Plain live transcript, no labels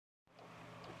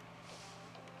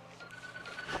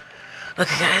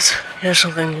Okay guys, here's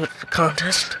something with the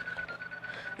contest.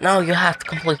 Now you have to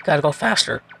complete, gotta go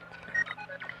faster.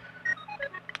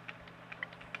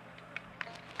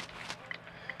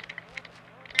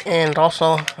 And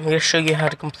also, I'm gonna show you how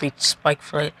to complete Spike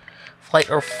Flight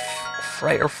or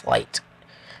Flight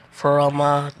for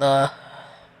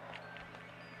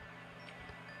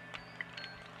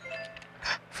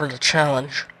the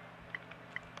challenge.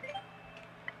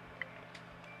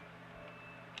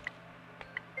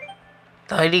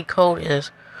 The ID code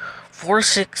is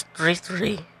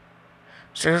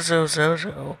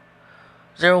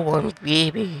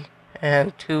 4633-000001BB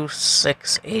and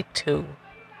 2682.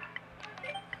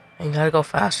 And you gotta go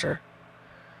faster.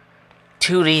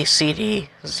 2DCD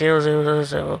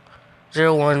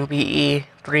 000001BE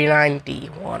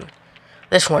 39D1.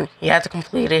 This one, you have to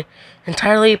complete it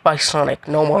entirely by Sonic,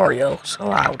 no Mario's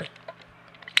allowed.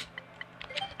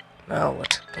 Now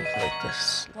let's complete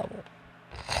this level.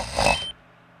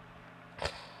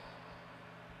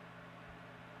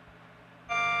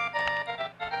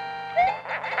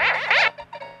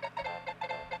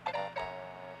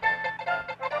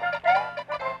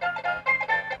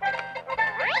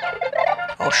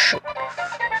 Oh shoot.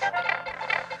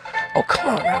 Oh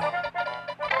come on now.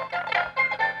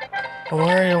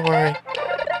 Don't worry.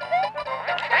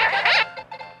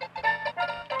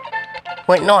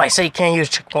 Wait, no, I said you can't use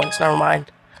checkpoints, never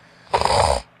mind.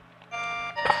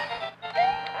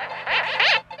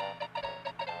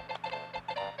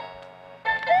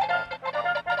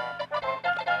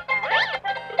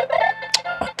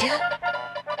 Again?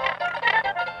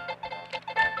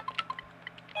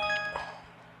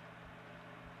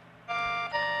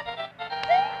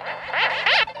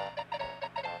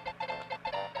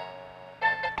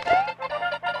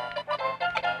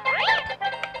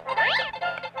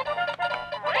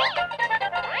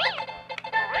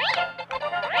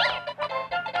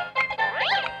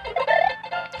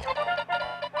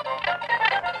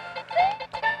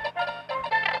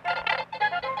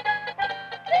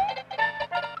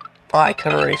 Oh, I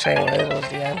couldn't reach anyway, it was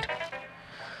the end.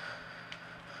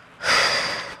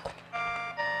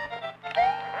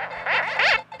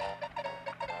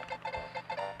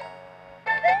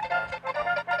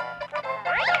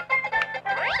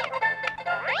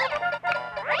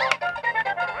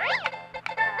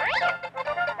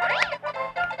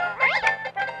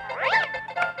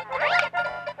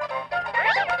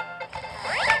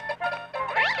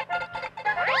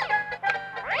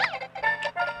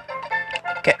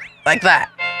 Okay, like that.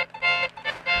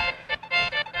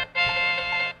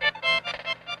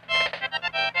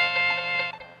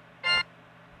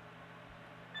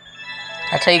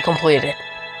 That's how you complete it.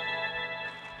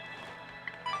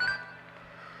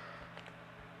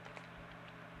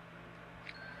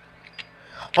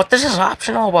 But this is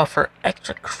optional, but for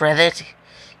extra credit,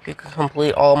 you can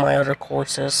complete all my other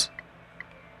courses.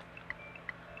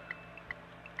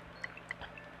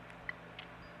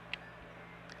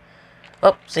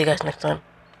 Well, see you guys next time.